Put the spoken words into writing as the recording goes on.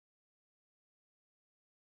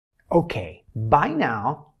Okay, by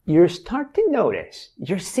now, you're starting to notice.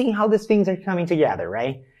 You're seeing how these things are coming together,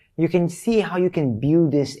 right? You can see how you can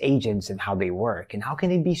build these agents and how they work and how can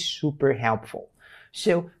they be super helpful.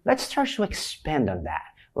 So let's start to expand on that.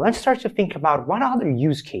 Let's start to think about what other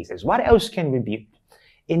use cases, what else can we build?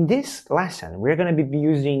 In this lesson, we're going to be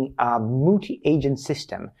using a multi-agent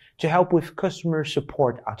system to help with customer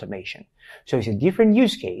support automation. So it's a different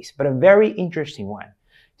use case, but a very interesting one.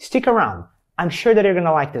 Stick around. I'm sure that you're going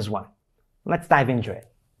to like this one. Let's dive into it.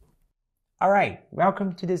 All right,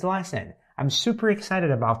 welcome to this lesson. I'm super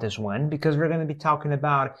excited about this one because we're going to be talking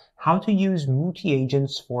about how to use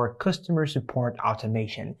multi-agents for customer support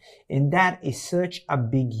automation. And that is such a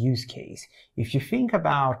big use case. If you think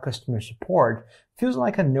about customer support, it feels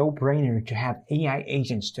like a no-brainer to have AI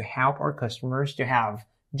agents to help our customers to have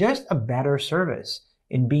just a better service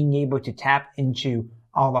and being able to tap into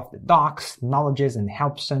all of the docs, knowledges, and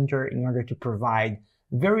help center in order to provide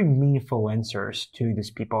very meaningful answers to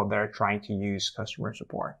these people that are trying to use customer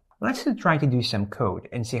support. Let's try to do some code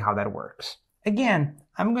and see how that works. Again,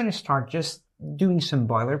 I'm going to start just doing some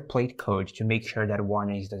boilerplate code to make sure that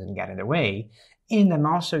warnings doesn't get in the way. And I'm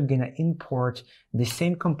also going to import the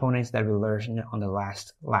same components that we learned on the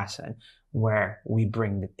last lesson, where we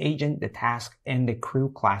bring the agent, the task, and the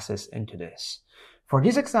crew classes into this. For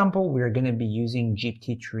this example, we're going to be using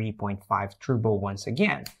GPT 3.5 Turbo once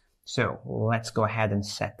again. So let's go ahead and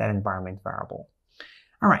set that environment variable.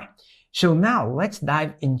 All right. So now let's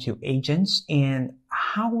dive into agents and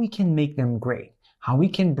how we can make them great, how we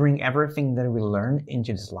can bring everything that we learned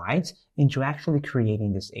into the slides into actually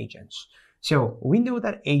creating these agents. So we know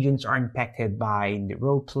that agents are impacted by the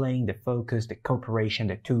role-playing, the focus, the cooperation,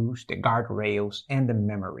 the tools, the guardrails, and the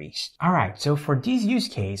memories. All right, so for this use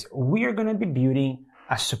case, we are going to be building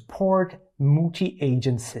a support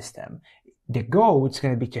multi-agent system. The goal is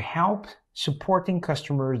going to be to help supporting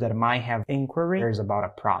customers that might have inquiries about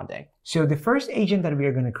a product. So the first agent that we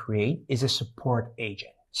are going to create is a support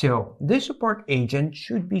agent. So this support agent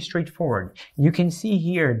should be straightforward. You can see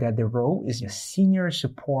here that the role is a senior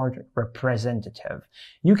support representative.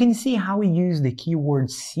 You can see how we use the keyword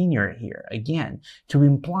senior here, again, to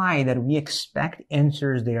imply that we expect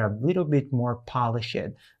answers that are a little bit more polished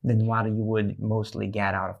than what you would mostly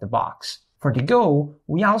get out of the box. For the goal,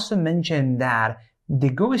 we also mentioned that the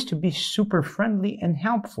goal is to be super friendly and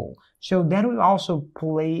helpful. So that will also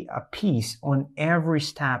play a piece on every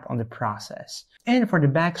step on the process. And for the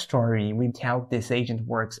backstory, we tell this agent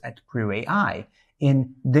works at crewAI,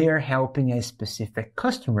 and they're helping a specific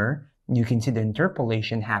customer. You can see the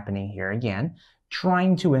interpolation happening here again,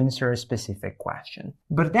 trying to answer a specific question.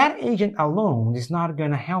 But that agent alone is not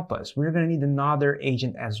going to help us. We're going to need another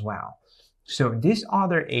agent as well. So this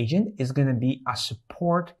other agent is going to be a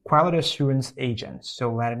support quality assurance agent.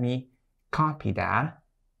 So let me copy that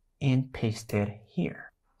and paste it here.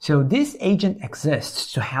 So this agent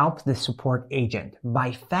exists to help the support agent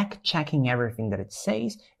by fact-checking everything that it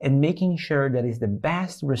says and making sure that it's the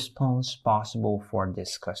best response possible for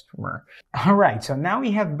this customer. All right, so now we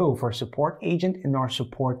have both our support agent and our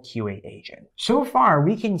support QA agent. So far,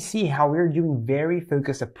 we can see how we're doing very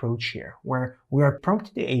focused approach here, where we are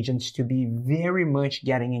prompting the agents to be very much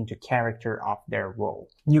getting into character of their role.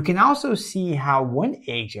 You can also see how one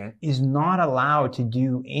agent is not allowed to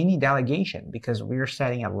do any delegation because we're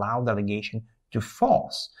setting allow delegation to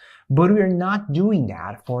false. But we're not doing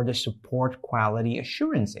that for the support quality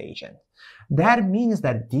assurance agent. That means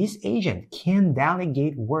that this agent can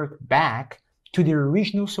delegate work back to the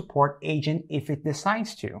original support agent if it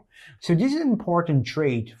decides to. So this is an important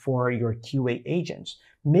trait for your QA agents.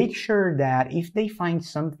 Make sure that if they find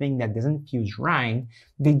something that doesn't feel right,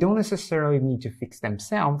 they don't necessarily need to fix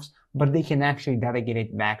themselves, but they can actually delegate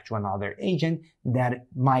it back to another agent that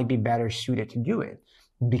might be better suited to do it,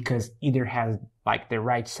 because either has like the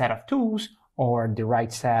right set of tools or the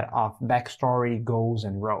right set of backstory, goals,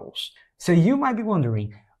 and roles. So you might be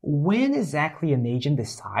wondering, when exactly an agent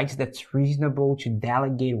decides that it's reasonable to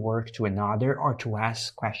delegate work to another or to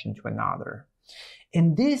ask questions to another?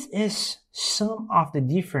 And this is some of the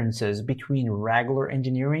differences between regular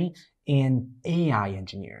engineering and AI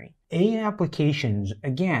engineering. AI applications,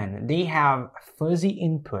 again, they have fuzzy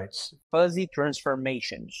inputs, fuzzy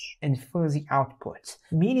transformations, and fuzzy outputs,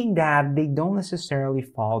 meaning that they don't necessarily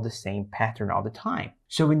follow the same pattern all the time.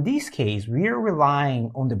 So in this case, we are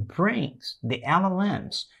relying on the brains, the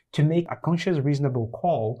LLMs, to make a conscious, reasonable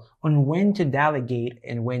call on when to delegate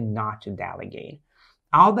and when not to delegate.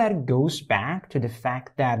 All that goes back to the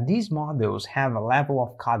fact that these models have a level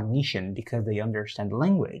of cognition because they understand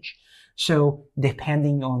language. So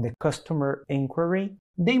depending on the customer inquiry,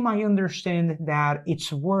 they might understand that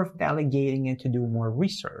it's worth delegating it to do more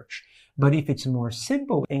research. But if it's a more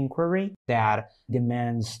simple inquiry that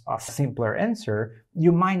demands a simpler answer,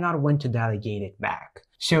 you might not want to delegate it back.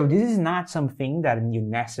 So this is not something that you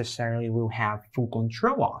necessarily will have full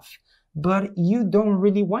control of, but you don't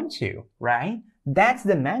really want to, right? That's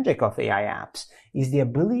the magic of AI apps, is the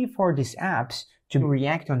ability for these apps to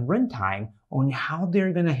react on runtime on how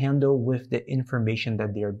they're going to handle with the information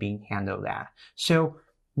that they're being handled at. So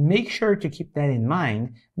make sure to keep that in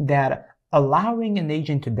mind, that allowing an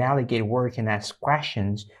agent to delegate work and ask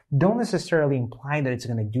questions don't necessarily imply that it's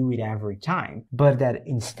going to do it every time, but that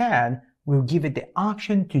instead we'll give it the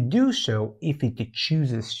option to do so if it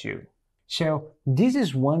chooses to. So this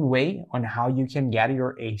is one way on how you can get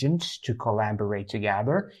your agents to collaborate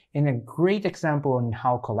together, and a great example on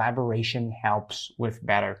how collaboration helps with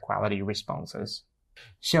better quality responses.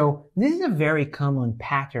 So this is a very common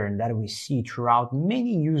pattern that we see throughout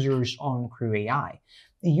many users on crewAI.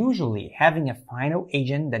 Usually, having a final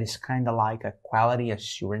agent that is kind of like a quality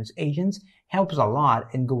assurance agent helps a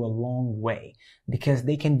lot and go a long way, because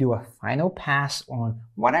they can do a final pass on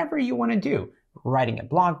whatever you want to do, writing a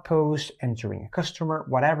blog post, entering a customer,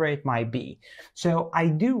 whatever it might be. So I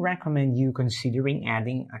do recommend you considering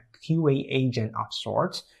adding a QA agent of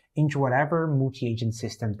sorts into whatever multi-agent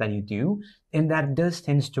systems that you do, and that does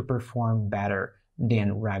tend to perform better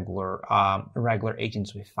than regular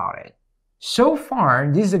agents without it. So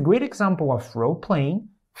far, this is a great example of role-playing,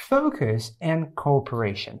 focus, and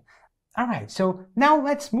cooperation. Alright, so now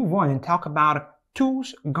let's move on and talk about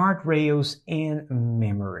tools, guardrails, and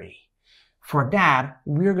memory. For that,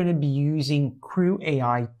 we're going to be using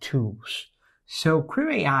crewAI tools. So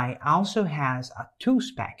crewAI also has a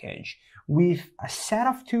tools package with a set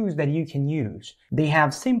of tools that you can use. They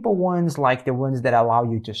have simple ones like the ones that allow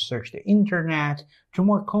you to search the internet, to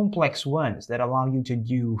more complex ones that allow you to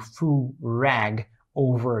do full RAG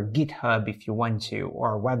over GitHub if you want to,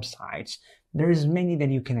 or websites. There's many that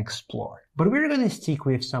you can explore, but we're going to stick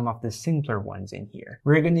with some of the simpler ones in here.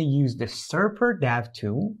 We're going to use the Serper Dev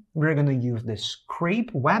tool, we're going to use the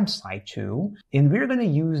Scrape Website tool, and we're going to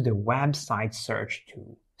use the Website Search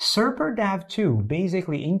tool. Serper Dev 2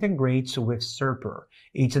 basically integrates with Serper.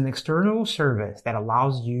 It's an external service that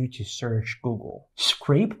allows you to search Google.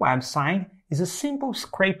 Scrape Website is a simple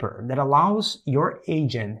scraper that allows your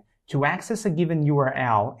agent to access a given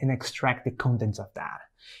URL and extract the contents of that.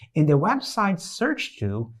 And the Website Search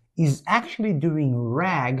tool is actually doing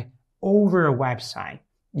RAG over a website.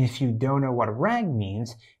 If you don't know what RAG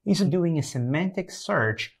means, it's doing a semantic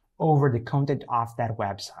search over the content of that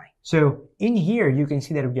website. So in here, you can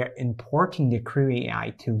see that we are importing the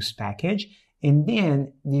crewAI tools package and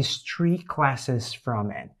then these three classes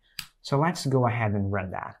from it. So let's go ahead and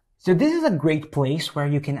run that. So this is a great place where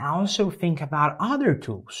you can also think about other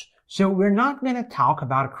tools. So we're not going to talk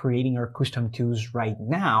about creating our custom tools right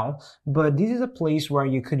now, but this is a place where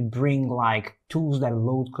you could bring like tools that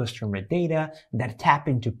load customer data, that tap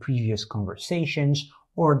into previous conversations,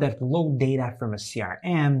 or that load data from a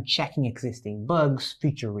CRM, checking existing bugs,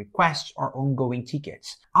 feature requests, or ongoing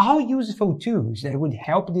tickets. All useful tools that would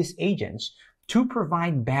help these agents to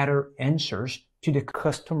provide better answers to the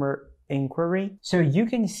customer inquiry. So you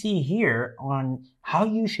can see here on how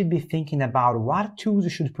you should be thinking about what tools you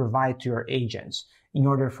should provide to your agents in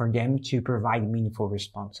order for them to provide meaningful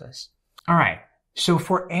responses. All right. So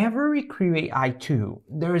for every crewAI tool,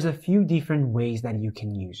 there's a few different ways that you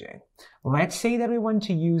can use it. Let's say that we want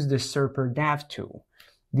to use the Serper Dev tool.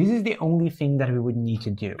 This is the only thing that we would need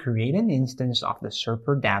to do. Create an instance of the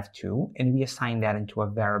Serper Dev tool, and we assign that into a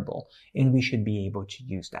variable, and we should be able to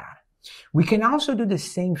use that. We can also do the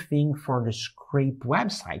same thing for the Scrape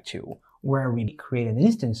Website tool, where we create an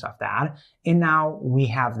instance of that, and now we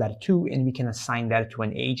have that too, and we can assign that to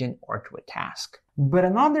an agent or to a task. But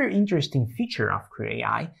another interesting feature of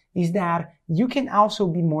crewAI is that you can also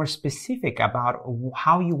be more specific about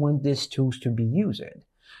how you want these tools to be used.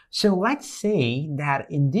 So let's say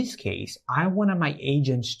that in this case, I want my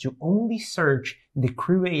agents to only search the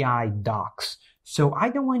crewAI docs. So I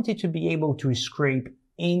don't want it to be able to scrape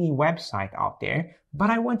any website out there,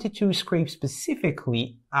 but I wanted to scrape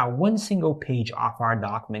specifically one single page of our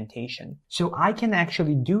documentation. So I can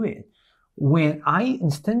actually do it. When I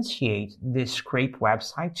instantiate this Scrape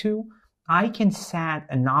Website tool, I can set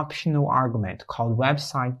an optional argument called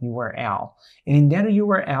website URL. And in that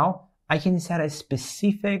URL, I can set a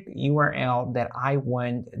specific URL that I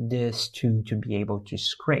want this to be able to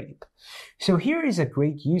scrape. So here is a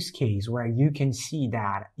great use case where you can see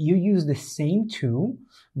that you use the same tool,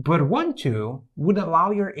 but one tool would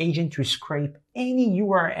allow your agent to scrape any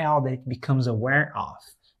URL that it becomes aware of.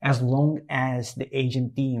 as long as the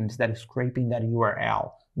agent deems that scraping that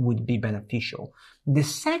URL would be beneficial. The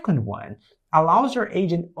second one allows your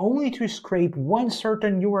agent only to scrape one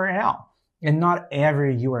certain URL and not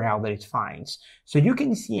every URL that it finds. So you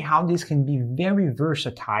can see how this can be very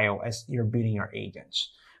versatile as you're building your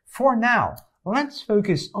agents. For now, let's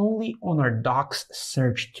focus only on our docs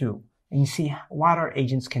search tool and see what our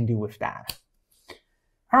agents can do with that.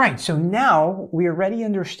 All right, so now we already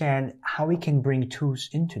understand how we can bring tools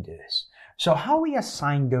into this. So how we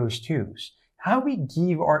assign those tools, how we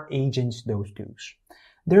give our agents those tools.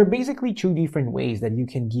 There are basically two different ways that you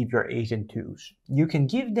can give your agent tools. You can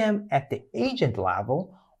give them at the agent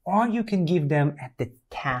level, or you can give them at the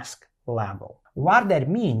task level. What that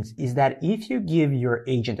means is that if you give your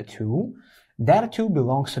agent a tool, that tool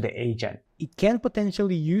belongs to the agent. It can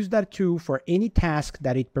potentially use that tool for any task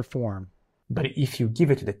that it performs. But if you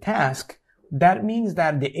give it to the task, that means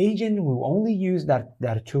that the agent will only use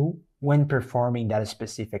that tool when performing that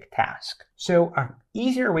specific task. So an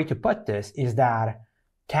easier way to put this is that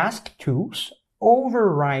task tools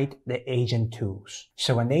override the agent tools.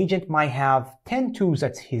 So an agent might have 10 tools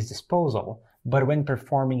at his disposal, but when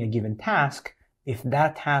performing a given task, if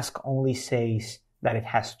that task only says that it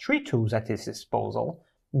has 3 tools at its disposal,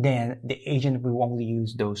 then the agent will only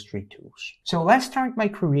use those 3 tools. So let's start by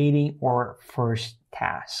creating our first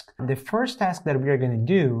task. The first task that we are going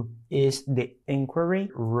to do is the inquiry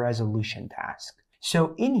resolution task.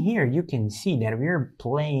 So in here, you can see that we're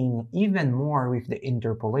playing even more with the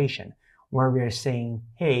interpolation, where we're saying,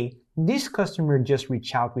 hey, this customer just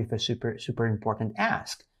reached out with a super important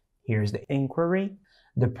ask. Here's the inquiry.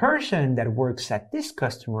 The person that works at this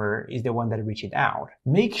customer is the one that reached it out.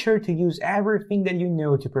 Make sure to use everything that you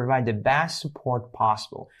know to provide the best support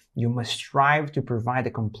possible. You must strive to provide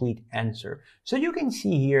a complete answer. So you can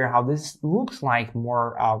see here how this looks like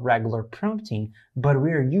more regular prompting, but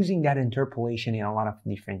we're using that interpolation in a lot of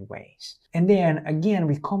different ways. And then again,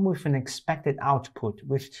 we come with an expected output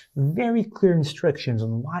with very clear instructions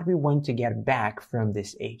on what we want to get back from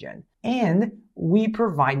this agent. And we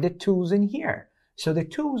provide the tools in here. So the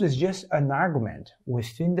tools is just an argument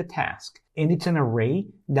within the task, and it's an array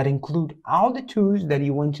that includes all the tools that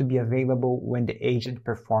you want to be available when the agent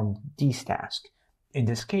performs this task. In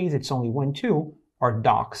this case, it's only one tool, or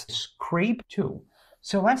docs scrape tool.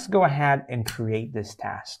 So let's go ahead and create this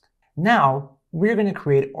task. Now, we're going to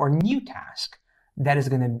create our new task. That is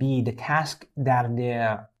going to be the task that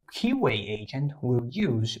the QA agent will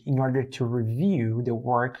use in order to review the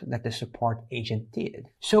work that the support agent did.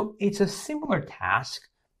 So it's a similar task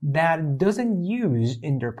that doesn't use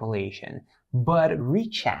interpolation, but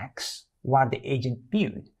rechecks what the agent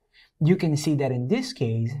viewed. You can see that in this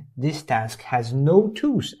case, this task has no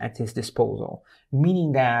tools at its disposal,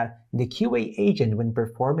 meaning that the QA agent, when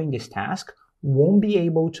performing this task, won't be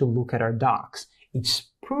able to look at our docs.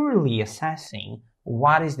 It's purely assessing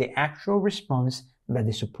what is the actual response that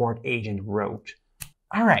the support agent wrote.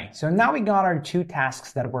 All right, so now we got our 2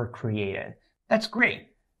 tasks that were created. That's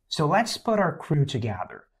great. So let's put our crew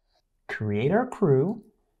together. Create our crew,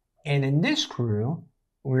 and in this crew,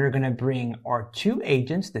 we're going to bring our 2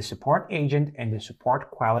 agents, the support agent and the support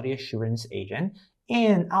quality assurance agent,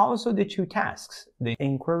 and also the 2 tasks, the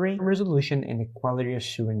inquiry resolution and the quality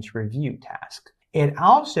assurance review task. And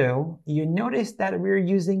also, you notice that we're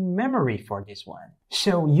using memory for this one.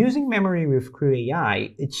 So using memory with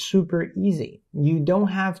crewAI, it's super easy. You don't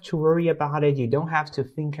have to worry about it. You don't have to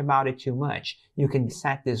think about it too much. You can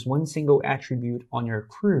set this one single attribute on your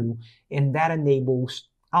crew, and that enables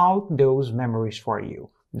all those memories for you.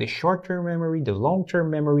 The short-term memory, the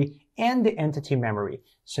long-term memory, and the entity memory.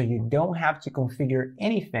 So you don't have to configure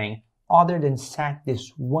anything other than set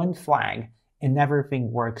this one flag, and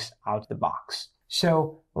everything works out the box.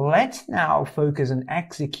 So let's now focus on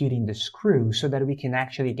executing this crew so that we can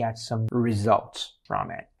actually get some results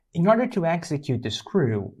from it. In order to execute this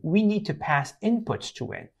crew, we need to pass inputs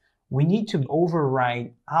to it. We need to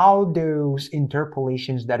override all those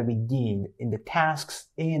interpolations that we did in the tasks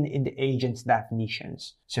and in the agent's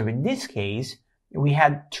definitions. So in this case, we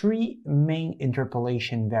had 3 main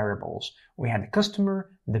interpolation variables. We had the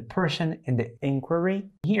customer, the person, and the inquiry.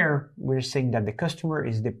 Here, we're saying that the customer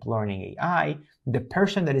is deep learning AI, the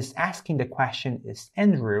person that is asking the question is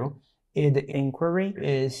Andrew, and the inquiry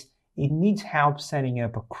is it needs help setting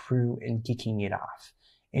up a crew and kicking it off.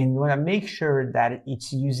 And we want to make sure that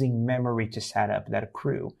it's using memory to set up that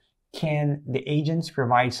crew. Can the agents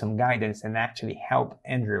provide some guidance and actually help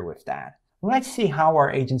Andrew with that? Let's see how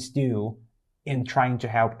our agents do in trying to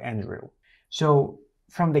help Andrew. So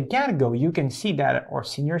from the get-go, you can see that our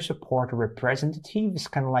senior support representative is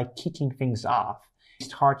kind of like kicking things off,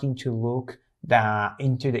 starting to look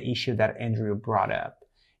into the issue that Andrew brought up.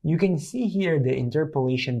 You can see here the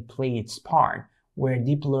interpolation played its part, where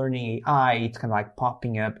deep learning AI, it's kind of like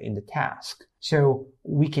popping up in the task. So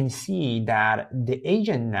we can see that the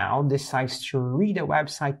agent now decides to read the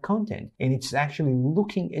website content, and it's actually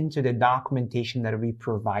looking into the documentation that we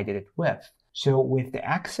provided it with. So with the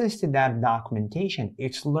access to that documentation,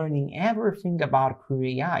 it's learning everything about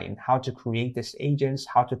crewAI and how to create these agents,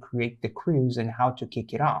 how to create the crews, and how to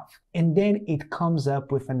kick it off. And then it comes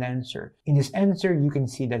up with an answer. In this answer, you can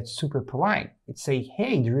see that it's super polite. It says,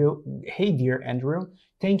 hey dear Andrew,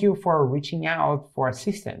 thank you for reaching out for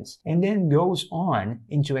assistance. And then goes on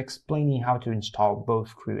into explaining how to install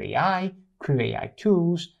both crewAI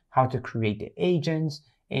tools, how to create the agents,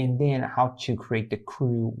 and then how to create the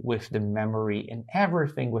crew with the memory and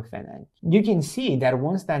everything within it. You can see that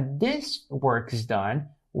once that this work is done,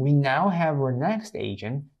 we now have our next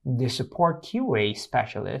agent, the support QA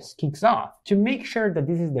specialist, kicks off to make sure that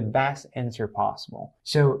this is the best answer possible.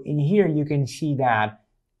 So in here, you can see that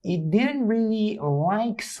it didn't really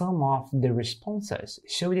like some of the responses,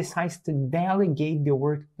 so it decides to delegate the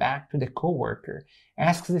work back to the coworker,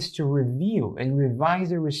 asks us to review and revise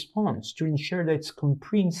the response to ensure that it's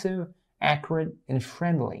comprehensive, accurate, and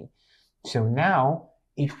friendly. So now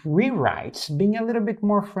it rewrites, being a little bit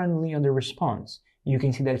more friendly on the response. You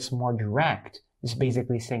can see that it's more direct. It's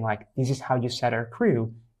basically saying like, this is how you set our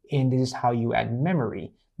crew, and this is how you add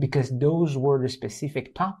memory, because those were the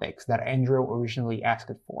specific topics that Andrew originally asked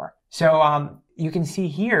it for. So you can see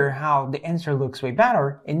here how the answer looks way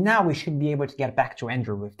better, and now we should be able to get back to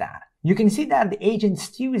Andrew with that. You can see that the agent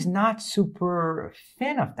still is not super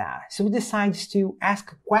fan of that, so it decides to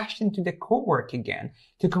ask a question to the coworker again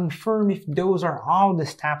to confirm if those are all the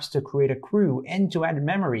steps to create a crew and to add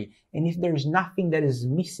memory, and if there's nothing that is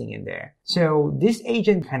missing in there. So this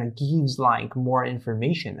agent kind of gives like more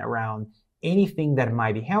information around anything that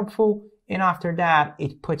might be helpful, and after that,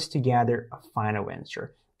 it puts together a final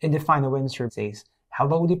answer. And the final answer says,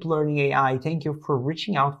 hello deep learning AI, thank you for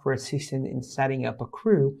reaching out for assistance in setting up a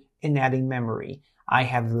crew and adding memory. I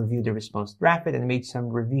have reviewed the response draft and made some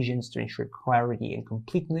revisions to ensure clarity and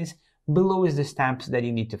completeness. Below is the steps that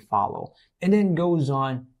you need to follow. And then goes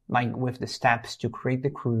on like with the steps to create the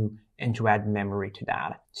crew and to add memory to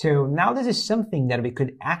that. So now this is something that we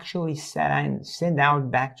could actually send out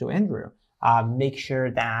back to Andrew. Make sure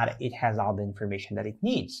that it has all the information that it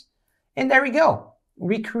needs. And there we go.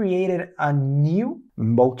 We created a new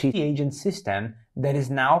multi-agent system that is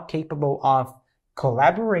now capable of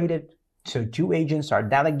collaborated. So two agents are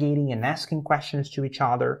delegating and asking questions to each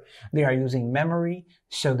other. They are using memory,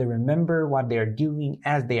 so they remember what they are doing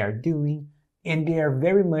as they are doing. And they are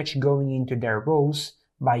very much going into their roles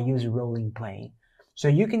by using role playing. So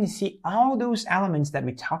you can see all those elements that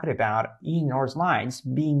we talked about in our slides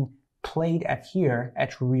being played at here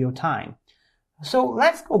at real time. So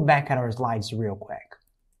let's go back at our slides real quick.